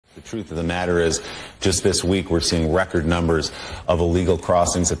The truth of the matter is, just this week, we're seeing record numbers of illegal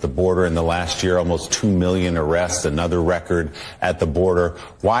crossings at the border. In the last year, almost 2 million arrests, another record at the border.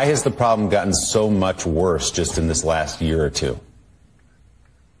 Why has the problem gotten so much worse just in this last year or two?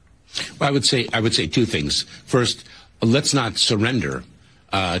 Well, I would say two things. First, let's not surrender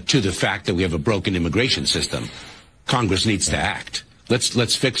to the fact that we have a broken immigration system. Congress needs to act.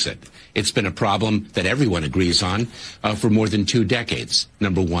 Let's fix it. It's been a problem that everyone agrees on for more than 2 decades,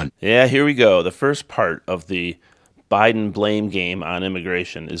 number one. Yeah, here we go. The first part of the Biden blame game on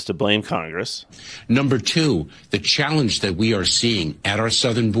immigration is to blame Congress. Number two, the challenge that we are seeing at our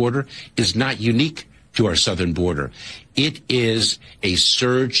southern border is not unique to our southern border. It is a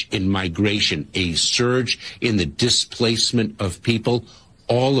surge in migration, a surge in the displacement of people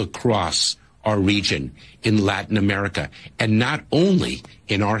all across our region in Latin America, and not only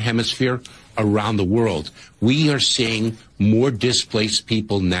in our hemisphere, around the world. We are seeing more displaced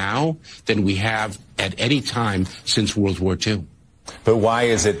people now than we have at any time since World War II. But why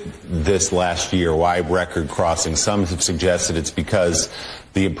is it this last year? Why record crossing? Some have suggested it's because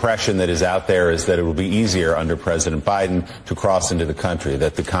the impression that is out there is that it will be easier under President Biden to cross into the country,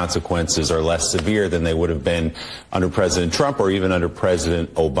 that the consequences are less severe than they would have been under President Trump or even under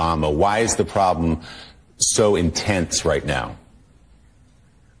President Obama. Why is the problem so intense right now?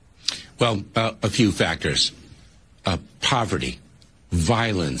 Well, a few factors. Poverty,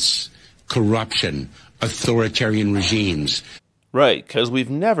 violence, corruption, authoritarian regimes. Right, because we've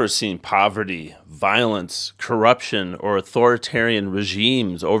never seen poverty, violence, corruption, or authoritarian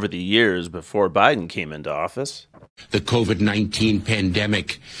regimes over the years before Biden came into office. The COVID-19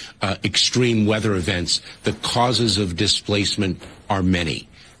 pandemic, extreme weather events, the causes of displacement are many,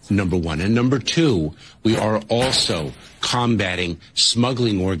 number one. And number two, we are also combating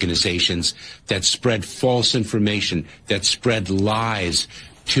smuggling organizations that spread false information, that spread lies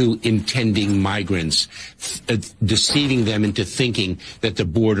to intending migrants, deceiving them into thinking that the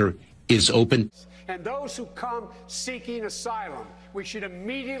border is open. And those who come seeking asylum, we should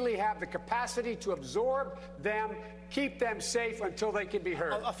immediately have the capacity to absorb them, keep them safe until they can be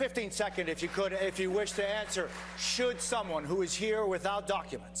heard. A 15-second, if you could, if you wish to answer. Should someone who is here without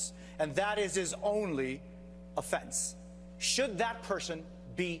documents, and that is his only offense, should that person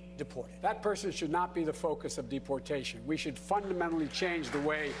be deported? That person should not be the focus of deportation. We should fundamentally change the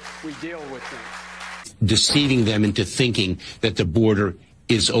way we deal with things. Deceiving them into thinking that the border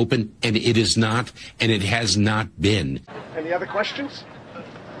is open, and it is not, and it has not been. Any other questions?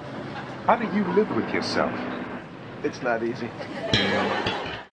 How do you live with yourself? It's not easy.